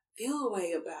not feel a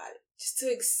way about it, just to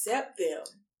accept them.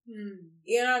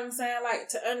 You know what I'm saying? Like,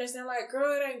 to understand, like,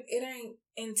 girl, it ain't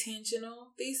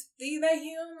intentional. These they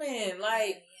human.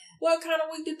 Like, what kind of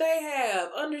week did they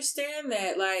have? Understand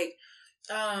that. Like,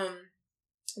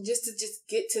 just to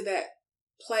get to that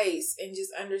place and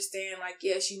just understand, like,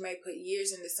 yes, you may put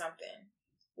years into something.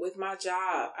 With my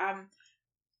job, I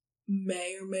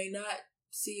may or may not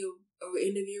see an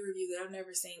interview review that I've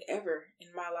never seen ever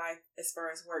in my life as far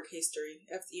as work history,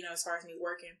 you know, as far as me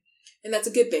working. And that's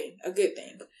a good thing.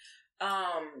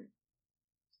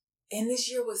 And this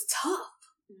year was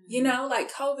tough. You know,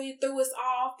 like COVID threw us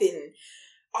off and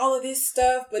all of this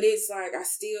stuff, but it's like I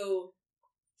still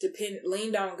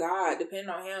leaned on God, depended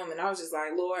on Him, and I was just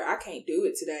like, Lord, I can't do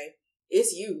it today.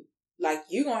 It's you. Like,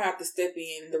 you gonna have to step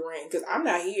in the ring, because I'm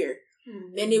not here.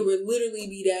 And it would literally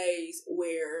be days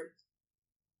where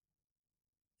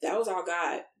that was all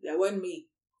God. That wasn't me.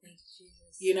 Thank you,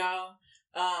 Jesus. You know?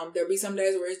 There'll be some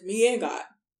days where it's me and God.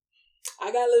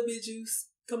 I got a little bit of juice.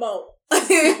 Come on.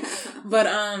 But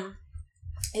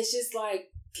it's just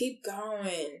like, keep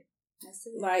going. That's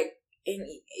it. Like, and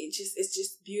it's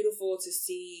just beautiful to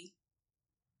see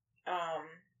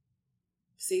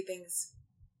things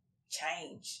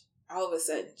change all of a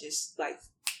sudden, just like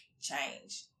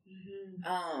change.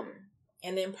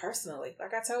 And then personally,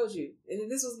 like I told you, and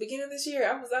this was the beginning of this year,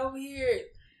 I was over here.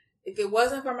 If it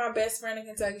wasn't for my best friend in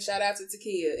Kentucky, shout out to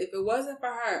Takia. If it wasn't for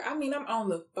her, I mean, I'm on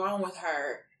the phone with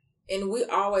her, and we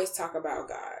always talk about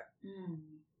God.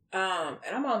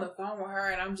 And I'm on the phone with her,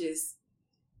 and I'm just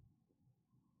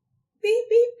beep,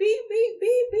 beep, beep, beep,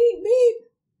 beep, beep, beep.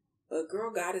 But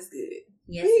girl, God is good.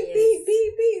 Yes, beep, beep,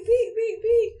 beep, beep, beep, beep,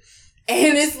 beep.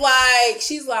 And it's like,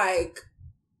 she's like,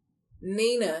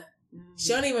 Nina. She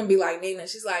don't even be like Nina.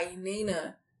 She's like,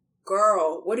 Nina,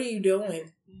 girl, what are you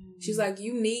doing? She's like,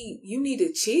 you need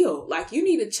to chill. Like, you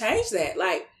need to change that.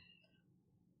 Like,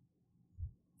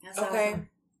 that's okay. Awesome.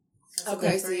 That's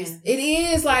okay, sis. It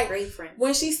is like, great friend.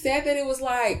 When she said that, it was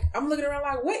like, I'm looking around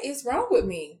like, what is wrong with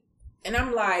me? And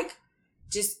I'm like,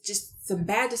 just some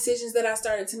bad decisions that I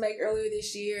started to make earlier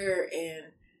this year,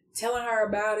 and telling her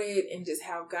about it, and just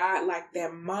how God, like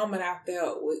that moment I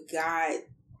felt with God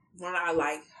when I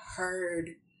like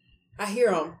I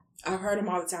hear Him. I've heard Him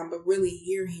all the time, but really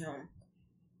hear Him.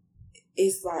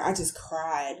 It's like, I just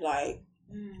cried. Like,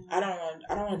 I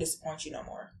don't want to disappoint you no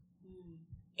more.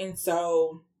 And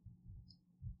so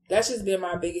that's just been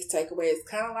my biggest takeaway. It's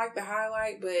kind of like the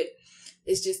highlight, but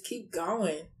it's just keep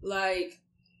going. Like,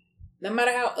 no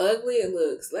matter how ugly it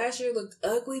looks. Last year looked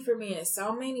ugly for me in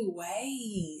so many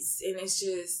ways. And it's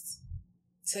just,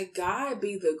 to God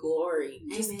be the glory.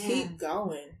 Just Amen. Keep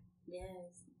going. Yes.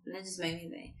 And that just made me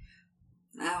think,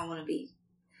 I don't want to be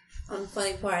on the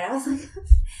funny part. I was like,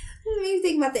 it made me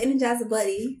think about the Energizer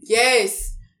Buddy.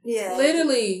 Yes. Yeah.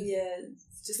 Literally. Yeah.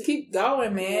 Just keep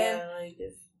going, man. Yeah, like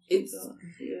it's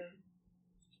yeah.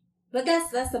 But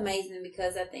that's amazing,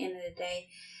 because at the end of the day,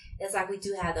 it's like we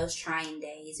do have those trying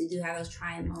days. We do have those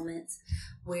trying moments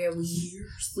where like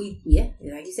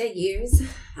you said, years.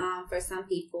 For some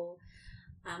people,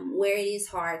 where it is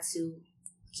hard to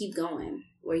keep going,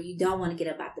 where you don't want to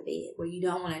get up out the bed, where you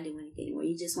don't want to do anything, where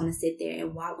you just want to sit there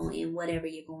and wallow in whatever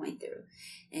you're going through,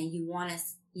 and you want to,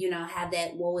 have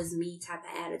that woe is me type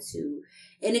of attitude.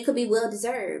 And it could be well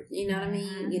deserved, you know what I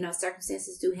mean?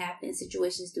 Circumstances do happen,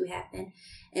 situations do happen.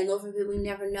 And Lord forbid, we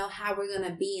never know how we're going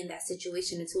to be in that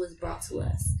situation until it's brought to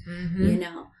us,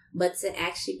 But to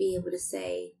actually be able to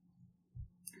say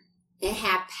and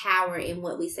have power in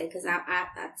what we say. Because I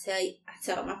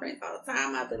tell my friends all the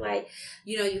time, I'll be like,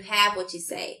 you have what you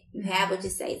say. You have what you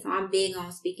say. So I'm big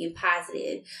on speaking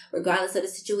positive, regardless of the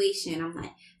situation. I'm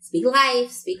like, speak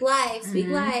life, speak life, speak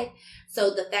life.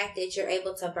 So the fact that you're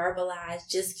able to verbalize,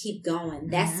 just keep going.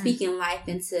 That's speaking life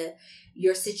into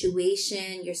your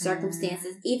situation, your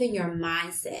circumstances, even your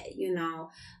mindset.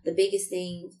 The biggest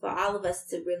thing for all of us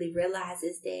to really realize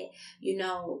is that, you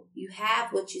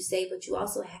have what you say, but you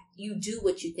also you do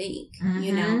what you think,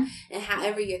 and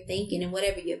however you're thinking and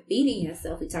whatever you're feeding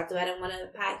yourself. We talked about it in one of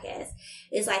the podcasts.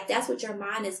 It's like, that's what your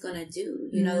mind is going to do.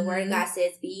 The word of God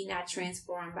says, be ye not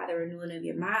transformed by the renewing of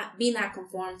your mind. Be not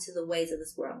conformed to the ways of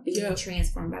this world. Be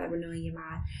transformed by the renewing of your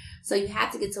mind. So you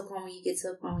have to get to a point where you get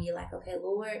to a point where you're like, okay,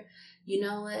 Lord, you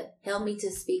know what? Help me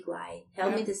to speak life.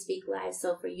 Help me to speak life.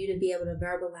 So for you to be able to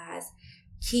verbalize,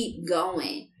 keep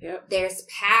going. There's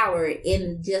power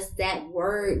in just that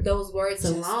word, those words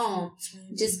alone.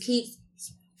 Just keep.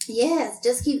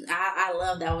 I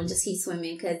love that one. Just keep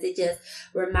swimming, because it just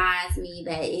reminds me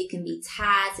that it can be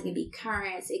tides, it can be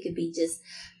currents, it could be just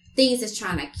things that's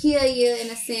trying to kill you, in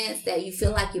a sense that you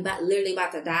feel like you're literally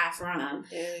about to die from.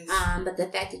 Yes. But the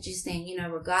fact that you're saying,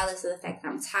 regardless of the fact that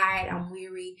I'm tired, I'm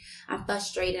weary, I'm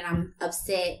frustrated, I'm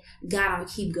upset, God, I'm going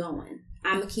to keep going.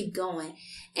 I'm going to keep going.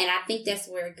 And I think that's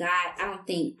where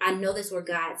I know that's where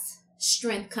God's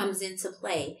strength comes into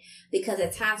play, because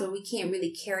at times when we can't really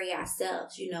carry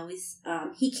ourselves, he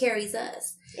carries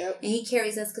us. And he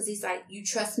carries us because he's like, you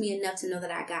trust me enough to know that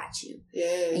I got you.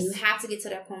 Yes. And you have to get to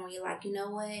that point where you're like, you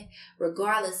know what?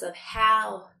 Regardless of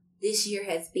how this year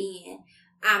has been,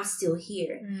 I'm still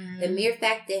here. The mere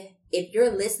fact that if you're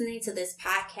listening to this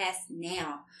podcast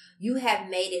now, you have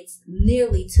made it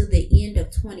nearly to the end of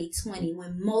 2020,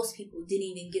 when most people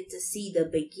didn't even get to see the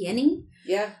beginning,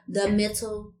 the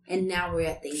middle, and now we're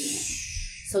at the end.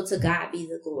 So to God be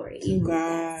the glory. To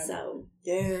God. So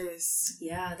yes,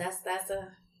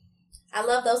 I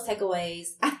love those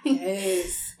takeaways.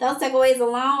 Yes, those takeaways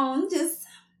alone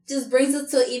just brings us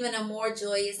to even a more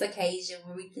joyous occasion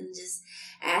where we can just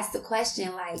ask the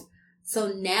question, like, so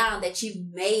now that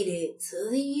you've made it to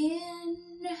the end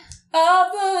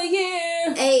of the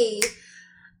year. Hey,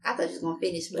 I thought you was going to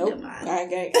finish, but never mind. I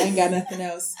ain't got nothing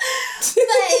else. But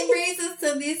it brings us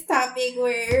to this topic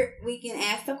where we can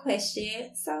ask the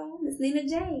question. So, Ms. Nina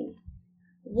J,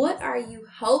 what are you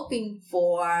hoping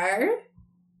for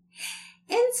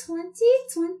in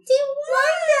 2020?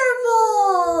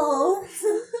 Wonderful!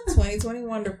 2020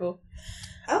 wonderful.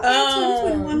 Okay,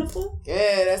 2020 wonderful.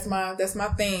 Yeah, that's my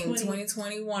theme.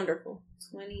 2020 wonderful.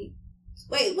 Wait,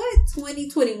 what?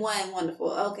 2021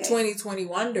 wonderful. Okay. 2020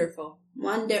 wonderful.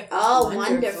 Wonderful.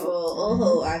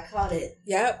 Oh, I caught it.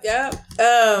 Yep.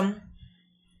 I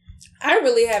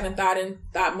really haven't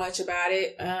thought much about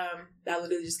it. I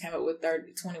literally just came up with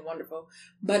 20 wonderful.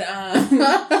 But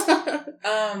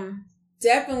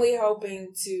definitely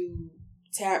hoping to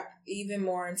tap even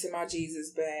more into my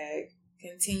Jesus bag.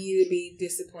 Continue to be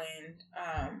disciplined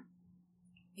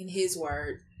in his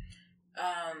word.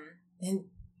 And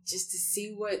just to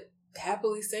see what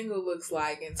happily single looks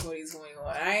like in 2021.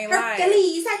 I ain't lying.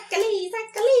 Hercules.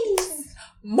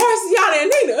 Marciana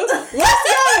and Nina.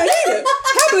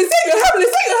 Happily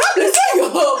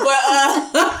single.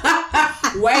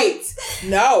 But wait,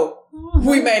 no.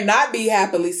 We may not be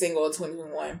happily single in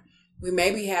 2021. We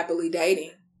may be happily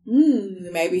dating. We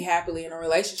may be happily in a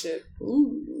relationship.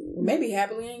 We may be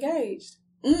happily engaged.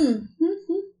 And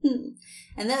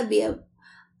that would be a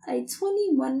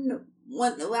 21.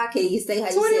 Why can't you say how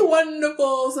you 20 said?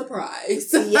 Wonderful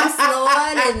surprise. Yes,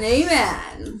 Lord, and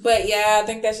amen. But yeah, I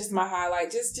think that's just my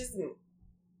highlight. Just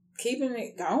keeping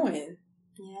it going.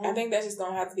 Yeah. I think that's just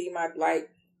gonna have to be my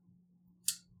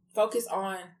focus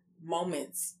on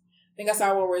moments. I think that's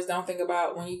our words. Don't think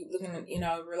about when you looking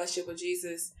at relationship with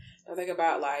Jesus. Don't think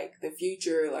about the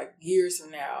future, years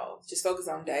from now. Just focus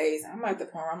on days. I'm at the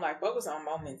point where I'm focus on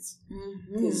moments.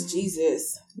 Because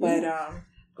Jesus. But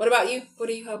what about you? What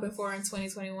are you hoping for in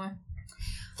 2021?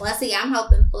 Well, see, I'm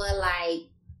hoping for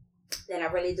that I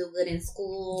really do good in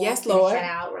school. Yes, Lord. Finish that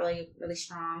out really, really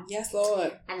strong. Yes,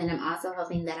 Lord. And then I'm also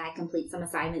hoping that I complete some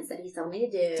assignments that He's told me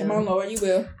to do. Come on, Lord, you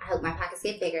will. I hope my pockets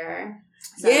get bigger.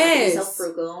 So yes. I can be so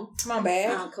frugal. Come on, babe.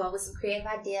 Come up with some creative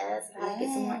ideas on how to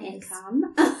get some more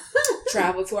income.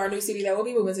 Travel to our new city that we'll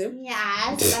be moving to.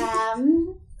 Yes.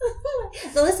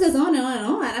 The list goes on and on and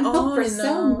on. I'm hoping for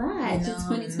so much in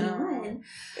 2021.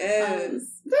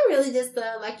 Yes. But really just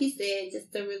like you said,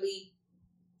 just to really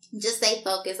just stay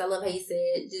focused. I love how you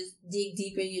said just dig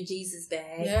deep in your Jesus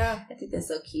bag. Yeah. I think that's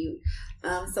so cute.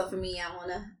 So for me, I want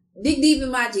to dig deep in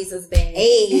my Jesus bag.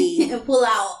 Hey. And pull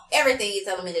out everything He's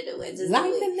telling me to do. And just like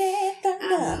do it.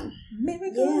 thunder.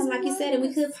 Yeah, like you said, and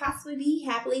we could possibly be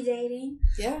happily dating.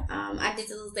 Yeah. I did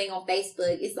this little thing on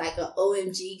Facebook. It's like an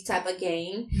OMG type of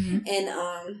game. Mm-hmm. And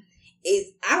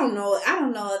I don't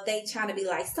know if they trying to be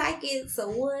like psychics or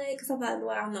what. Because I'm like,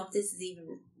 well, I don't know if this is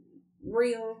even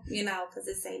real, because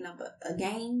this ain't no but a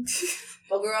game.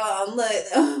 But girl, look,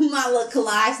 my little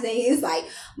collage thing is like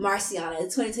Marciana in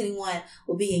 2021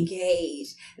 will be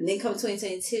engaged, and then come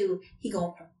 2022, he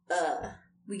gonna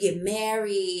we get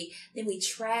married, then we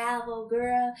travel,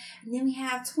 girl, and then we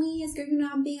have twins, girl.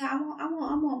 I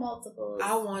want multiples.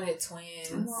 I wanted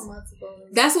twins. I want multiples.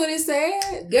 That's what it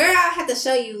said, girl. I have to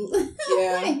show you.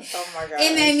 Yeah. Oh my god.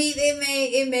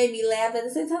 It made me laugh at the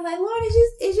same time. Like, Lord,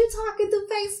 is you talking through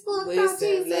Facebook?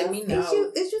 Listen, let me know.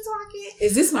 Is you talking?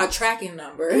 Is this my tracking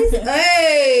number?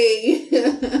 Hey.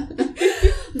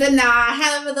 But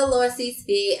however the Lord sees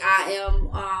fit, I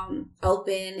am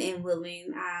open and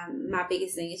willing. My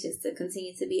biggest thing is just to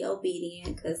continue to be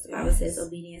obedient, because the Bible says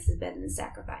obedience is better than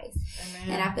sacrifice. Amen.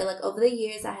 And I feel like over the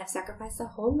years I have sacrificed a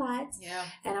whole lot. Yeah.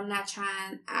 And I'm not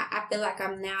trying. I feel like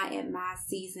I'm now at my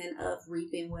season of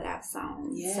reaping what I've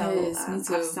sown. Yes, so me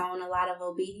too. I've sown a lot of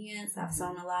obedience. I've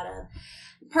sown a lot of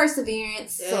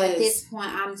perseverance. Yes. So at this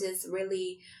point,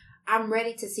 I'm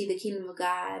ready to see the kingdom of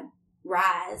God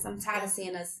rise. I'm tired of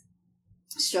seeing us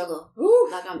struggle. Ooh.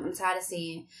 Like I'm tired of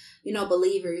seeing,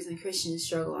 believers and Christians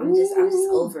struggle. I'm just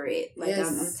over it. Like yes.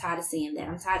 I'm tired of seeing that.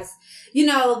 I'm tired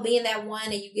of, being that one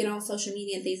that you get on social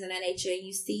media and things of that nature, and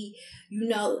you see, the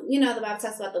Bible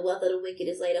talks about the wealth of the wicked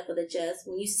is laid up for the just.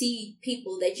 When you see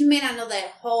people that you may not know their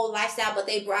whole lifestyle, but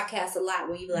they broadcast a lot,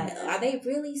 when you be like, are they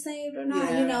really saved or not?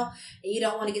 Yeah. And you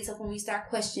don't want to get to the point when you start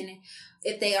questioning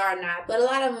if they are or not. But a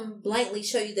lot of them blankly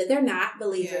show you that they're not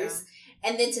believers. Yeah.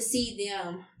 And then to see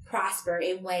them prosper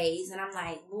in ways, and I'm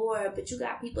like, Lord, but you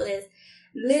got people that's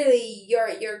literally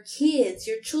your kids,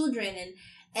 your children,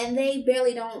 and they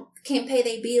barely can't pay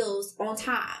their bills on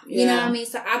time. You know what I mean?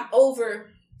 So I'm over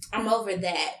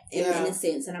that in a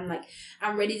sense, and I'm like,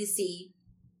 I'm ready to see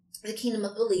the kingdom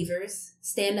of believers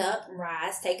stand up and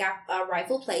rise, take our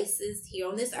rightful places here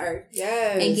on this earth,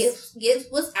 and get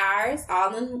what's ours,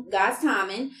 all in God's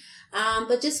timing.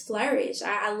 But just flourish.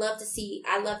 I love to see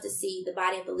the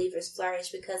body of believers flourish,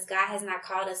 because God has not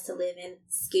called us to live in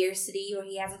scarcity, or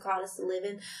He hasn't called us to live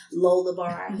in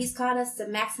Lodabar. He's called us to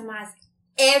maximize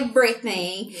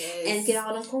everything and get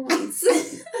all the coins.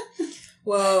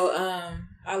 Well,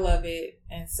 I love it.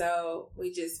 And so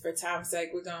we just, for time's sake,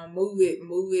 we're going to move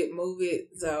it.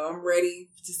 So I'm ready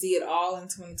to see it all in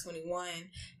 2021.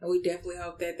 And we definitely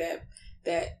hope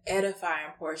that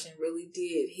edifying portion really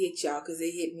did hit y'all, because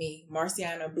it hit me.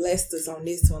 Marciana blessed us on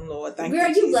this one, Lord. Thank you, girl,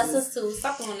 Jesus. You blessed us too.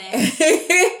 Stop on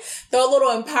that. Throw a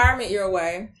little empowerment your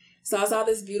way. So I saw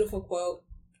this beautiful quote,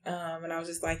 and I was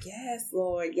just like, yes,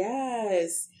 Lord,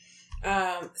 yes.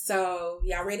 So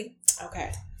y'all ready?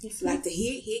 Okay. Like to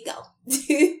hear it go.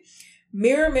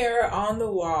 Mirror, mirror on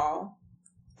the wall,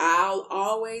 I'll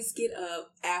always get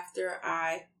up after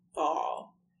I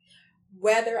fall.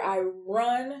 Whether I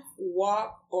run,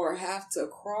 walk, or have to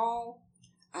crawl,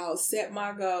 I'll set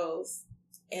my goals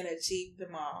and achieve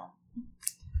them all.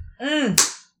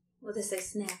 What they say,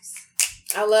 snaps.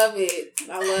 I love it.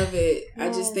 Yes. I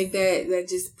just think that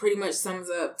just pretty much sums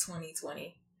up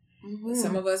 2020. Mm-hmm.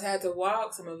 Some of us had to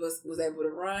walk, some of us was able to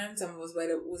run, some of us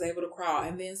was able to crawl,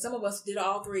 and then some of us did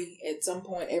all three at some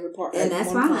point, every part. And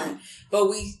that's fine. But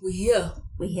we here.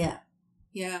 We here.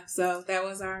 Yeah, so that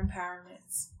was our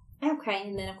empowerments. Okay,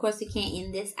 and then of course we can't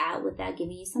end this out without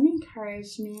giving you some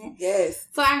encouragement. Yes.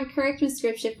 So our encouragement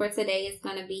scripture for today is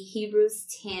going to be Hebrews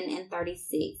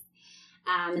 10:36.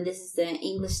 And this is the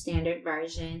English Standard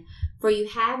Version. For you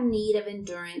have need of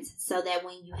endurance, so that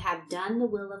when you have done the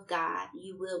will of God,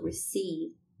 you will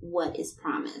receive what is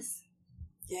promised.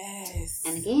 Yes.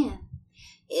 And again,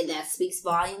 that speaks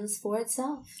volumes for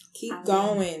itself. Keep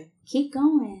going. Keep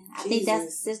going. I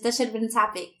Jesus. think that should have been the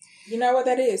topic. You know what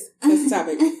that is? That's the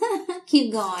topic.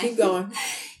 Keep going. Keep going.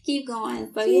 Keep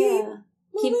going. But yeah.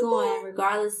 Keep going,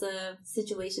 regardless of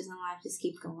situations in life. Just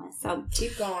keep going. So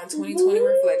keep going. 2020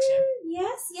 reflection.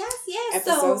 Yes.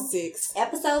 Episode 6.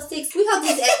 Episode 6. We hope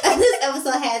this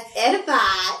episode has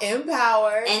edified,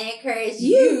 empowered, and encouraged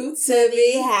you to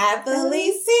be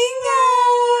happily single.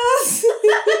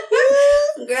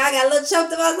 Girl, I got a little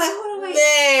choked up. I was like, hold on, wait.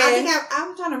 I think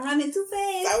I'm trying to run it too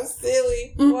fast. So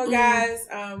silly. Well, guys,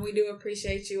 we do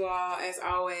appreciate you all as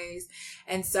always.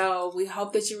 And so we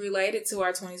hope that you related to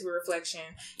our 20s reflection.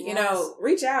 Yes. You know,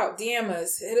 reach out, DM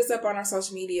us, hit us up on our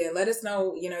social media. Let us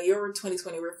know, you know, your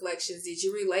 2020 reflections. Did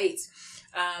you relate?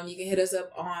 You can hit us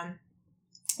up on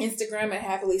Instagram at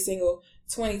Happily Single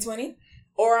 2020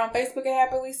 or on Facebook at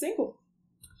Happily Single.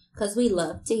 Because we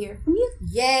love to hear from you.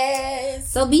 Yes.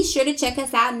 So be sure to check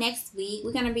us out next week.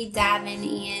 We're going to be diving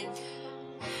in.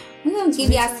 We're going to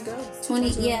give y'all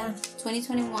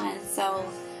 2021. So,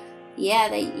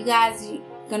 yeah, you guys are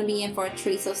going to be in for a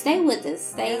treat. So stay with us.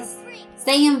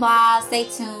 Stay involved. Stay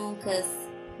tuned because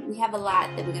we have a lot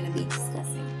that we're going to be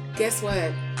discussing. Guess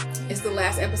what? It's the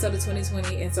last episode of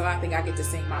 2020, and so I think I get to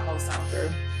sing my whole song through.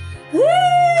 Woo!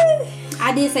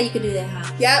 I did say you could do that,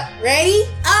 huh? Yep. Ready?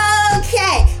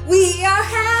 Okay. We are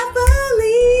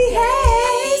happily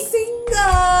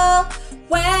single.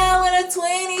 Well, in a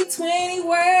 2020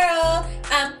 world,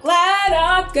 I'm glad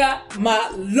I got my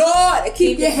Lord.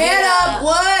 Keep your head up.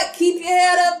 What? Keep your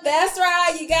head up. That's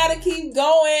right. You got to keep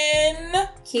going.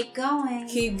 Keep going.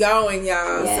 Keep going,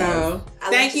 y'all. Yes. So,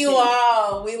 thank you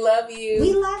all. We love you.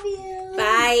 We love you.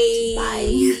 Bye.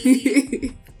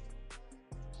 Bye.